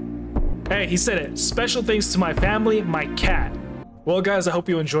 Right? Hey, he said it. Special thanks to my family, my cat. Well, guys, I hope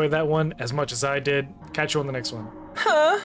you enjoyed that one as much as I did. Catch you on the next one. Huh?